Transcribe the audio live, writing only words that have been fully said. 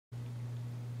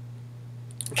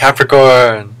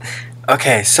Capricorn!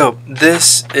 Okay, so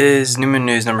this is New Moon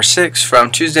News number 6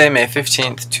 from Tuesday, May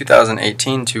 15th,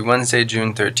 2018 to Wednesday,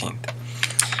 June 13th.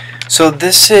 So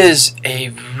this is a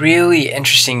really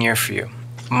interesting year for you.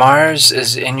 Mars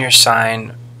is in your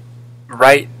sign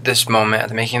right this moment at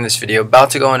the making of this video,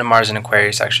 about to go into Mars in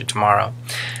Aquarius actually tomorrow.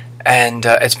 And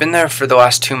it's been there for the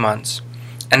last 2 months.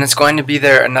 And it's going to be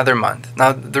there another month.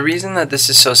 Now, the reason that this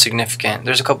is so significant,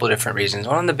 there's a couple of different reasons.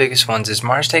 One of the biggest ones is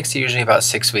Mars takes usually about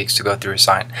 6 weeks to go through a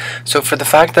sign. So for the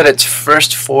fact that its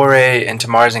first foray into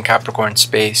Mars and Capricorn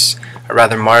space, or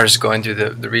rather Mars going through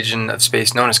the region of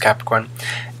space known as Capricorn,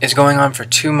 is going on for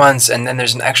 2 months, and then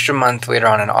there's an extra month later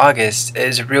on in August,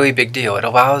 is a really big deal.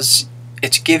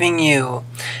 It's giving you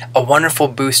a wonderful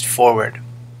boost forward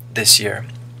this year.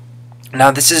 Now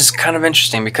this is kind of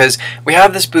interesting because we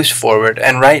have this boost forward,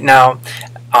 and right now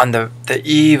on the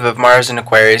eve of Mars in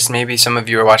Aquarius, maybe some of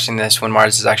you are watching this when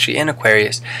Mars is actually in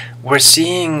Aquarius, we're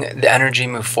seeing the energy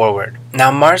move forward. Now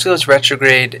Mars goes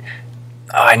retrograde,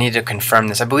 I need to confirm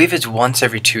this, I believe it's once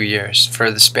every 2 years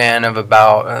for the span of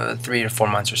about 3 to 4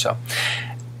 months or so.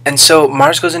 And so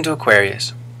Mars goes into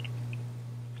Aquarius,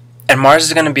 and Mars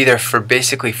is going to be there for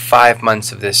basically 5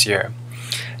 months of this year.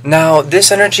 Now,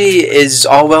 this energy is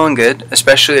all well and good,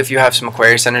 especially if you have some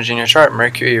Aquarius energy in your chart,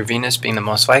 Mercury or Venus being the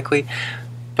most likely.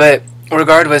 But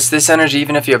regardless, this energy,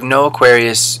 even if you have no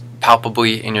Aquarius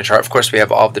palpably in your chart, of course we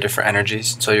have all of the different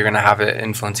energies, so you're going to have it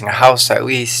influencing a house, at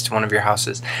least one of your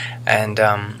houses. And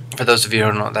for those of you who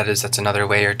don't know what that is, that's another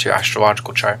layer to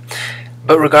astrological chart.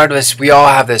 But regardless, we all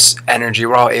have this energy.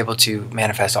 We're all able to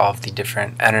manifest all of the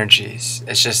different energies.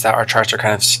 It's just that our charts are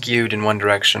kind of skewed in one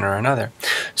direction or another.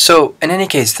 So, in any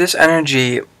case, this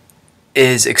energy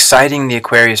is exciting the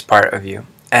Aquarius part of you.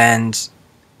 And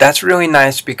that's really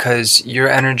nice because your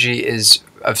energy is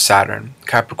of Saturn.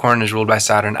 Capricorn is ruled by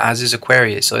Saturn, as is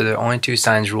Aquarius. So, they're the only 2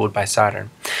 signs ruled by Saturn.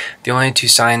 The only 2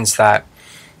 signs that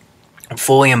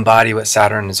fully embody what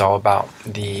Saturn is all about.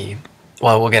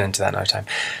 Well, we'll get into that another time.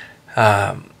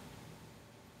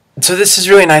 So this is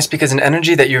really nice because an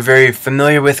energy that you're very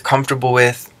familiar with, comfortable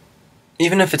with,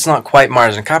 even if it's not quite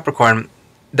Mars and Capricorn,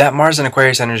 that Mars and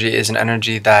Aquarius energy is an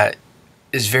energy that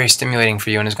is very stimulating for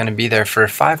you and is going to be there for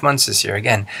 5 months this year.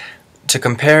 Again, to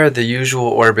compare the usual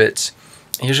orbits,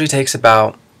 it usually takes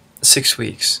about 6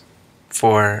 weeks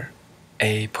for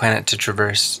a planet to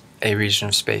traverse a region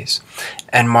of space,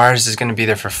 and Mars is going to be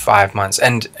there for 5 months,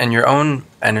 and your own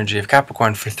energy of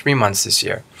Capricorn for 3 months this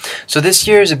year. So this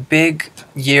year is a big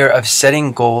year of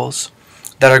setting goals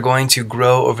that are going to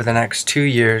grow over the next 2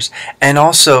 years, and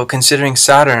also considering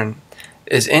Saturn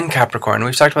is in Capricorn.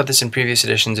 We've talked about this in previous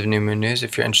editions of New Moon News.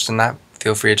 If you're interested in that,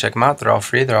 feel free to check them out. They're all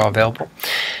free, they're all available.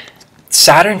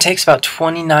 Saturn takes about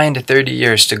 29 to 30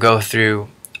 years to go through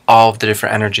all of the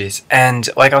different energies, and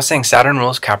like I was saying, Saturn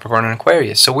rules Capricorn and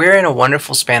Aquarius, so we're in a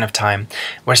wonderful span of time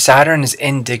where Saturn is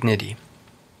in dignity.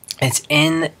 It's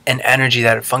in an energy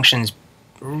that it functions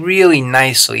really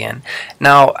nicely in.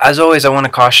 Now, as always, I want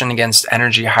to caution against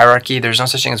energy hierarchy. There's no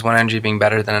such thing as one energy being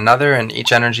better than another, and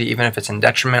each energy, even if it's in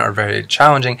detriment or very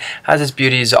challenging, has its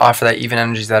beauties to offer that even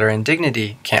energies that are in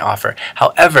dignity can't offer.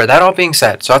 However, that all being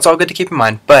said, so that's all good to keep in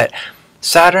mind, but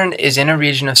Saturn is in a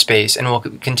region of space and will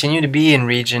continue to be in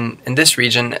this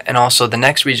region and also the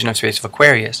next region of space of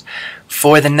Aquarius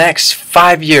for the next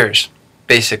 5 years,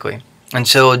 basically,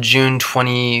 until June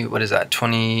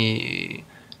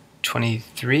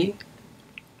 2023?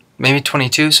 Maybe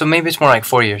 22, so maybe it's more like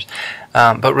 4 years.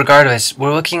 But regardless,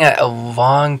 we're looking at a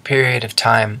long period of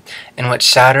time in which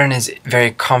Saturn is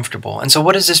very comfortable. And so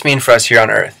what does this mean for us here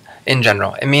on Earth in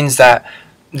general? It means that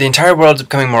the entire world is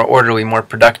becoming more orderly, more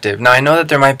productive. Now, I know that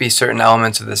there might be certain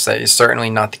elements of this that is certainly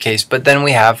not the case, but then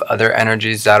we have other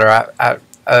energies that are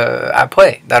at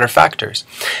play, that are factors.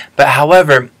 But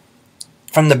however,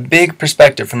 from the big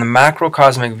perspective, from the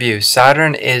macrocosmic view,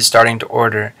 Saturn is starting to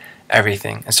order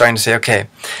everything. It's starting to say, okay,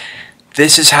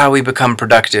 this is how we become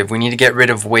productive. We need to get rid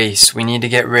of waste. We need to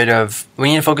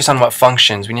focus on what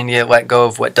functions. We need to let go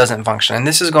of what doesn't function. And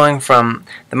this is going from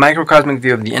the microcosmic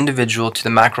view of the individual to the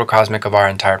macrocosmic of our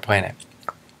entire planet.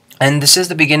 And this is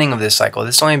the beginning of this cycle.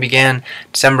 This only began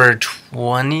December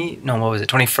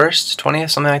 21st,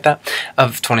 20th, something like that,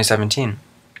 of 2017,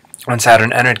 when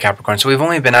Saturn entered Capricorn. So we've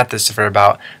only been at this for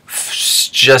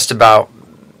just about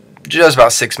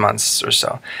 6 months or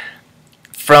so.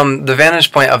 From the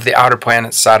vantage point of the outer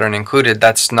planets, Saturn included,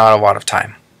 that's not a lot of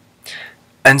time.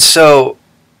 And so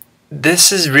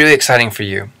this is really exciting for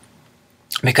you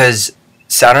because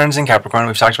Saturn's in Capricorn.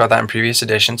 We've talked about that in previous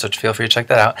editions, so feel free to check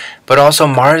that out. But also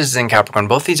Mars is in Capricorn.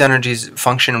 Both these energies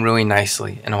function really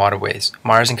nicely in a lot of ways.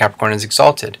 Mars in Capricorn is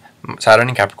exalted. Saturn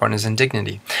in Capricorn is in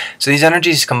dignity. So these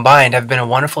energies combined have been a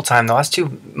wonderful time. The last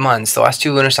 2 months, the last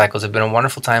 2 lunar cycles have been a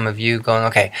wonderful time of you going,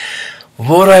 okay,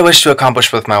 what do I wish to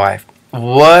accomplish with my life?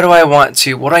 What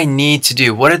do I need to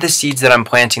do? What are the seeds that I'm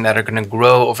planting that are going to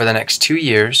grow over the next 2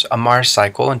 years, a Mars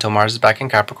cycle until Mars is back in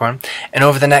Capricorn, and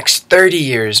over the next 30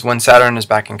 years when Saturn is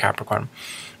back in Capricorn?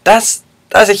 That's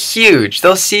a huge.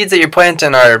 Those seeds that you're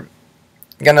planting are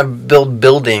gonna build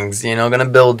buildings, gonna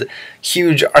build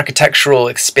huge architectural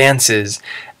expanses.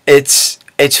 It's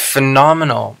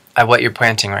phenomenal at what you're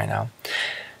planting right now.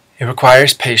 It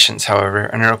requires patience, however,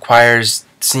 and it requires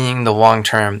seeing the long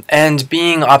term and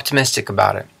being optimistic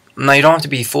about it. Now, you don't have to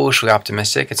be foolishly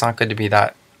optimistic. It's not good to be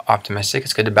that optimistic.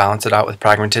 It's good to balance it out with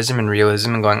pragmatism and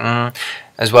realism and going,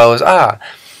 as well as,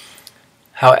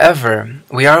 However,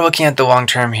 we are looking at the long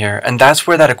term here, and that's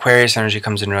where that Aquarius energy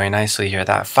comes in really nicely here,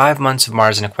 that 5 months of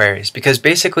Mars in Aquarius. Because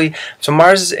basically, so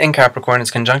Mars is in Capricorn, it's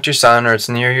conjunct your Sun, or it's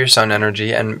near your Sun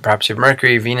energy, and perhaps you have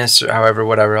Mercury, Venus, or however,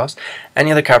 whatever else,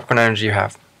 any other Capricorn energy you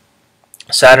have.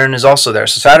 Saturn is also there.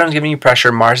 So Saturn is giving you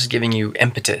pressure, Mars is giving you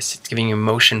impetus, it's giving you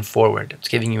motion forward, it's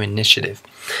giving you initiative.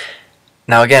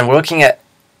 Now again, we're looking at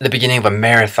the beginning of a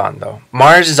marathon though.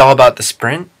 Mars is all about the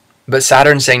sprint, but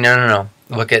Saturn's saying, no.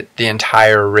 Look at the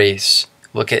entire race.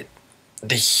 Look at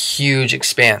the huge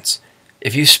expanse.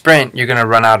 If you sprint, you're going to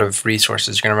run out of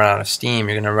resources. You're going to run out of steam.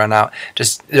 You're going to run out.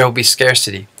 There will be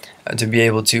scarcity to be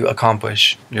able to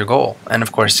accomplish your goal. And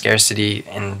of course, scarcity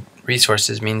in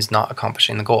resources means not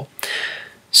accomplishing the goal.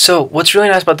 So what's really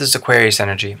nice about this Aquarius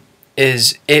energy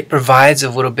is it provides a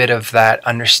little bit of that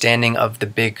understanding of the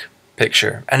big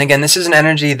picture. And again, this is an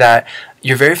energy that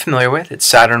you're very familiar with. It's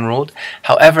Saturn ruled.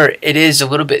 However, it is a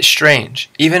little bit strange.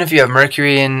 Even if you have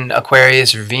Mercury in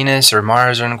Aquarius or Venus or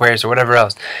Mars or in Aquarius or whatever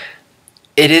else,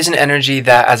 it is an energy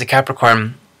that as a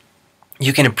Capricorn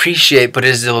you can appreciate, but it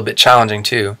is a little bit challenging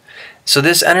too. So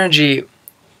this energy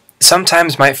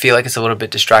sometimes might feel like it's a little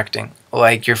bit distracting,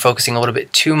 like you're focusing a little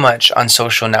bit too much on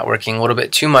social networking, a little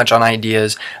bit too much on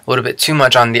ideas, a little bit too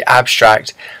much on the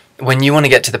abstract, when you want to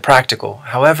get to the practical.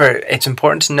 However, it's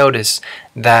important to notice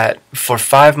that for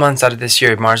 5 months out of this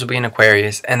year, Mars will be in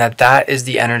Aquarius, and that is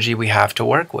the energy we have to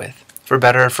work with, for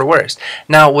better or for worse.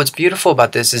 Now, what's beautiful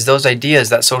about this is those ideas,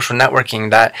 that social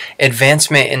networking, that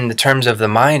advancement in the terms of the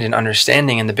mind and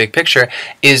understanding in the big picture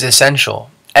is essential.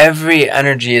 Every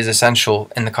energy is essential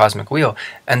in the cosmic wheel.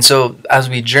 And so as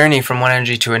we journey from one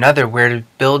energy to another, we're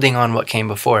building on what came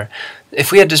before.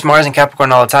 If we had just Mars in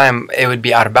Capricorn all the time, it would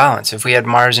be out of balance. If we had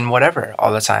Mars in whatever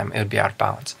all the time, it would be out of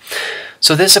balance.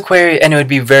 So this Aquarius, and it would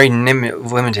be very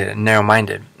limited and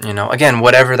narrow-minded. Again,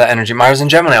 whatever that energy, Mars in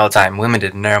Gemini all the time,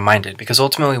 limited and narrow-minded, because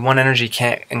ultimately one energy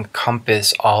can't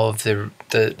encompass all of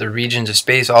the regions of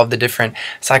space, all of the different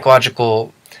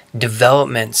psychological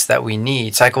developments that we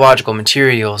need, psychological,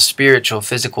 material, spiritual,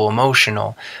 physical,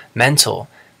 emotional, mental,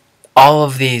 all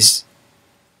of these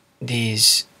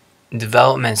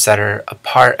developments that are a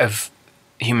part of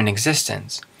human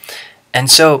existence. And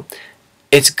so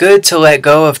it's good to let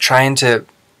go of trying to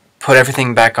put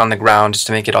everything back on the ground just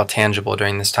to make it all tangible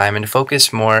during this time, and to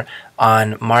focus more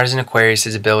on Mars and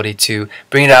Aquarius' ability to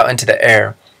bring it out into the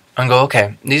air and go,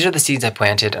 okay, these are the seeds I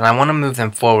planted and I want to move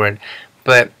them forward,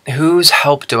 but whose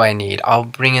help do I need? I'll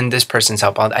bring in this person's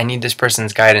help. I need this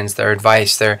person's guidance, their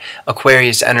advice, their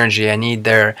Aquarius energy. I need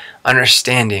their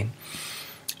understanding.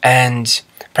 And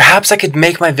perhaps I could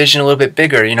make my vision a little bit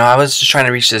bigger. I was just trying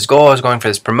to reach this goal. I was going for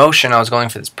this promotion. I was going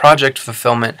for this project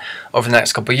fulfillment over the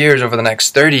next couple of years, over the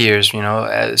next 30 years,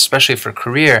 especially for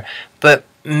career. But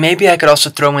maybe I could also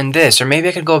throw in this, or maybe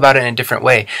I could go about it in a different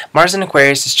way. Mars in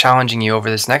Aquarius is challenging you over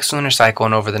this next lunar cycle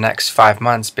and over the next 5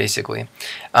 months, basically.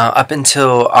 Up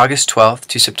until August 12th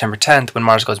to September 10th, when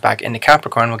Mars goes back into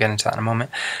Capricorn, we'll get into that in a moment.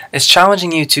 It's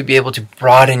challenging you to be able to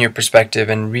broaden your perspective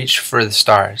and reach for the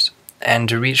stars, and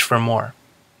to reach for more.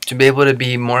 To be able to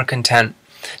be more content.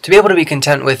 To be able to be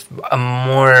content with a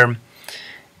more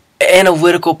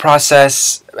analytical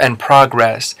process and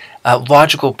progress,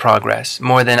 logical progress,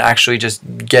 more than actually just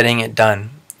getting it done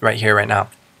right here, right now.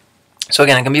 So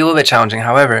again, it can be a little bit challenging.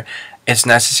 However, it's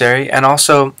necessary. And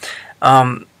also,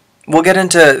 we'll get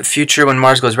into future, when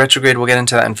Mars goes retrograde, we'll get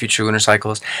into that in future lunar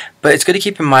cycles. But it's good to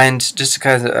keep in mind, just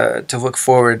to look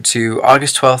forward to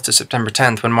August 12th to September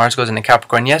 10th, when Mars goes into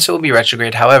Capricorn. Yes, it will be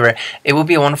retrograde. However, it will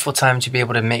be a wonderful time to be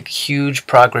able to make huge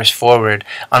progress forward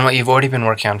on what you've already been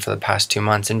working on for the past 2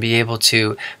 months, and be able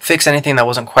to fix anything that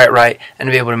wasn't quite right,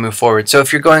 and be able to move forward. So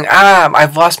if you're going,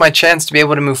 I've lost my chance to be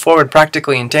able to move forward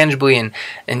practically and tangibly,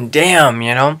 and damn,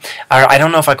 I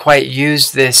don't know if I quite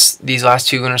used these last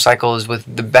 2 lunar cycles with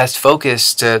the best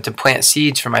focus to plant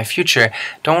seeds for my future,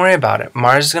 don't worry about it.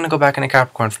 Mars is going to go back into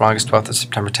Capricorn from August 12th to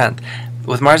September 10th.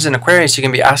 with Mars in Aquarius, you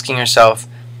can be asking yourself,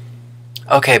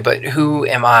 okay, but who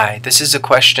am I? This is a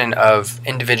question of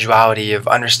individuality, of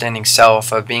understanding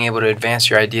self, of being able to advance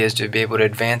your ideas, to be able to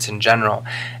advance in general,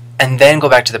 and then go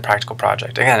back to the practical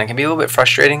project. Again, it can be a little bit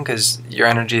frustrating because your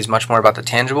energy is much more about the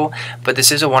tangible, but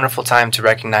this is a wonderful time to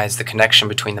recognize the connection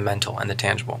between the mental and the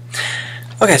tangible.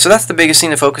 Okay, so that's the biggest thing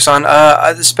to focus on,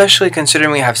 especially considering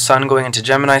we have Sun going into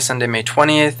Gemini Sunday, May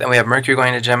 20th, and we have Mercury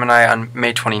going to Gemini on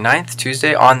May 29th,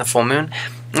 Tuesday, on the full moon.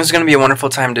 This is going to be a wonderful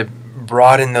time to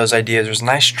broaden those ideas. There's a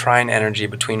nice trine energy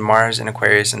between Mars and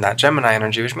Aquarius and that Gemini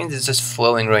energy, which means it's just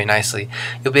flowing really nicely.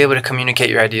 You'll be able to communicate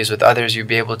your ideas with others. You'll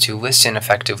be able to listen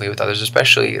effectively with others,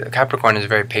 especially Capricorn is a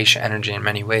very patient energy in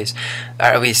many ways, or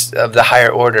at least of the higher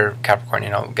order Capricorn.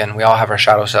 Again, we all have our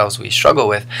shadow selves we struggle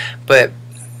with, but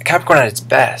Capricorn at its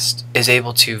best is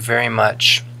able to very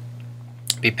much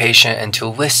be patient and to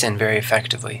listen very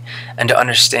effectively and to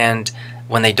understand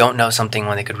when they don't know something,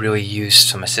 when they could really use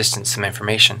some assistance, some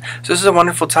information. So this is a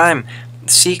wonderful time.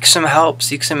 Seek some help,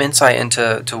 seek some insight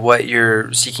into what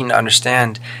you're seeking to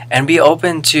understand, and be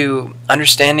open to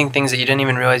understanding things that you didn't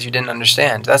even realize you didn't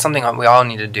understand. That's something we all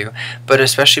need to do, but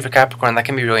especially for Capricorn, that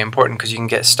can be really important because you can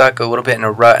get stuck a little bit in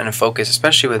a rut and a focus,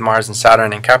 especially with Mars and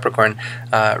Saturn in Capricorn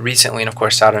recently, and of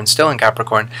course Saturn's still in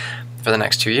Capricorn for the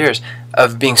next 2 years,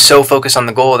 of being so focused on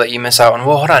the goal that you miss out on,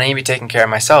 well, hold on, I need to be taking care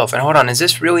of myself, and hold on, is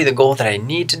this really the goal that I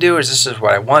need to do, or is this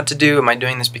what I want to do? Am I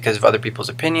doing this because of other people's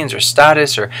opinions or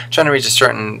status, or trying to reach a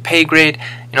certain pay grade?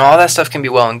 All that stuff can be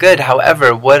well and good.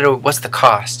 However, what's the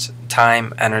cost?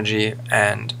 Time, energy,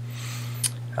 and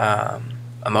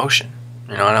emotion.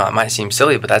 I know it might seem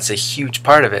silly, but that's a huge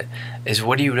part of it, is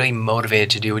what are you really motivated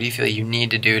to do? What do you feel you need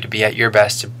to do to be at your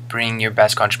best, to bring your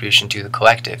best contribution to the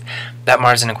collective? That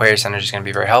Mars and Aquarius energy is going to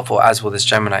be very helpful, as will this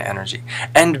Gemini energy.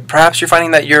 And perhaps you're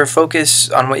finding that your focus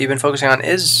on what you've been focusing on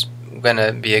is going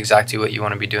to be exactly what you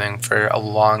want to be doing for a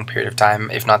long period of time,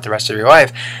 if not the rest of your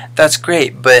life. That's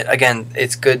great, but again,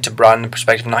 it's good to broaden the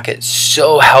perspective, not get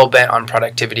so hell-bent on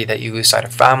productivity that you lose sight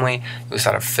of family, you lose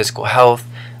sight of physical health,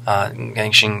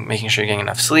 making sure you're getting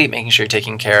enough sleep, making sure you're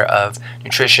taking care of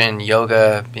nutrition,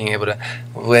 yoga, being able to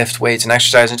lift weights and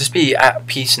exercise, and just be at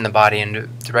peace in the body, and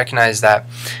to recognize that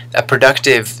a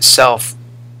productive self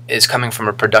is coming from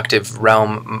a productive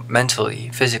realm mentally,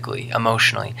 physically,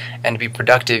 emotionally, and to be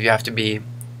productive you have to be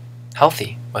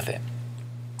healthy with it.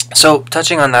 So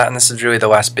touching on that, and this is really the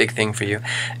last big thing for you,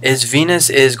 is Venus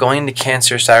is going to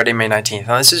Cancer Saturday, May 19th.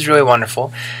 Now this is really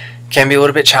wonderful. Can be a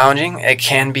little bit challenging. It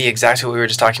can be exactly what we were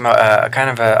just talking about, kind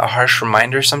of a harsh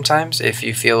reminder sometimes if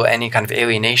you feel any kind of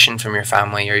alienation from your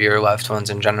family or your loved ones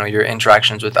in general, your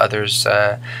interactions with others,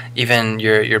 even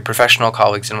your professional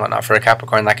colleagues and whatnot. For a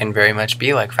Capricorn, that can very much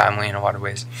be like family in a lot of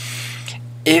ways.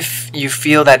 If you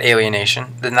feel that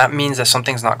alienation, then that means that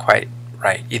something's not quite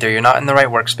right. Either you're not in the right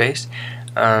workspace,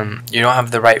 you don't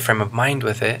have the right frame of mind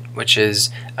with it, which is,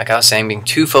 like I was saying, being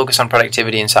too focused on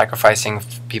productivity and sacrificing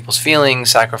people's feelings,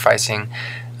 sacrificing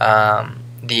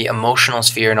the emotional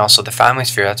sphere and also the family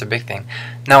sphere. That's a big thing.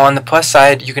 Now on the plus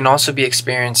side, you can also be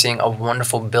experiencing a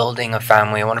wonderful building of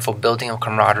family, a wonderful building of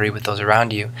camaraderie with those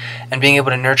around you, and being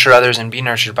able to nurture others and be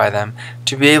nurtured by them,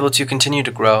 to be able to continue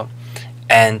to grow.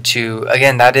 And to,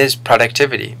 again, that is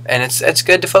productivity, and it's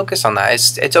good to focus on that.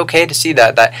 It's okay to see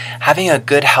that having a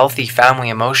good, healthy family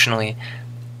emotionally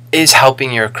is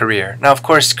helping your career. Now, of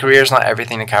course, career is not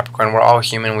everything to Capricorn. We're all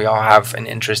human. We all have an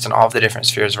interest in all of the different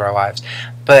spheres of our lives.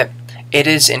 But it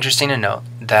is interesting to note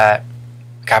that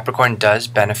Capricorn does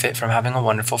benefit from having a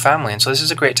wonderful family, and so this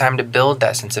is a great time to build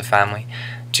that sense of family.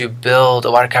 To build, a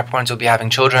lot of Capricorns will be having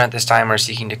children at this time, or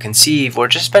seeking to conceive, or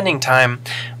just spending time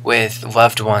with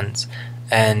loved ones.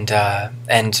 And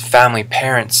family,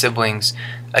 parents, siblings,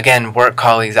 again, work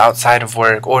colleagues outside of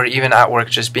work, or even at work,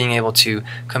 just being able to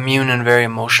commune in a very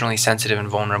emotionally sensitive and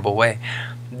vulnerable way.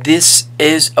 This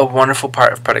is a wonderful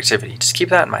part of productivity. Just keep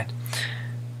that in mind.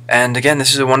 And again,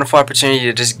 this is a wonderful opportunity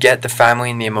to just get the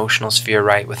family and the emotional sphere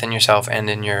right within yourself and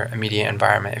in your immediate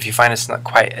environment. If you find it's not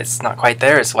quite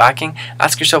there, it's lacking,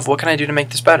 ask yourself, what can I do to make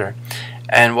this better?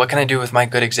 And what can I do with my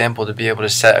good example to be able to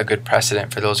set a good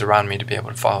precedent for those around me to be able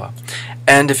to follow?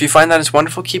 And if you find that it's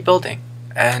wonderful, keep building.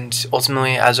 And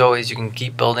ultimately, as always, you can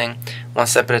keep building one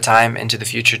step at a time into the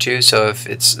future too. So if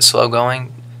it's slow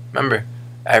going, remember,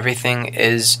 everything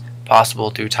is possible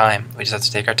through time. We just have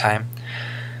to take our time,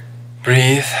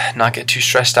 breathe, not get too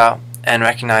stressed out, and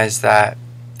recognize that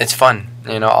it's fun.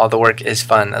 All the work is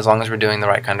fun as long as we're doing the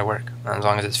right kind of work, and as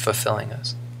long as it's fulfilling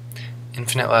us.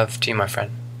 Infinite love to you, my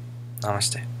friend.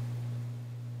 Namaste.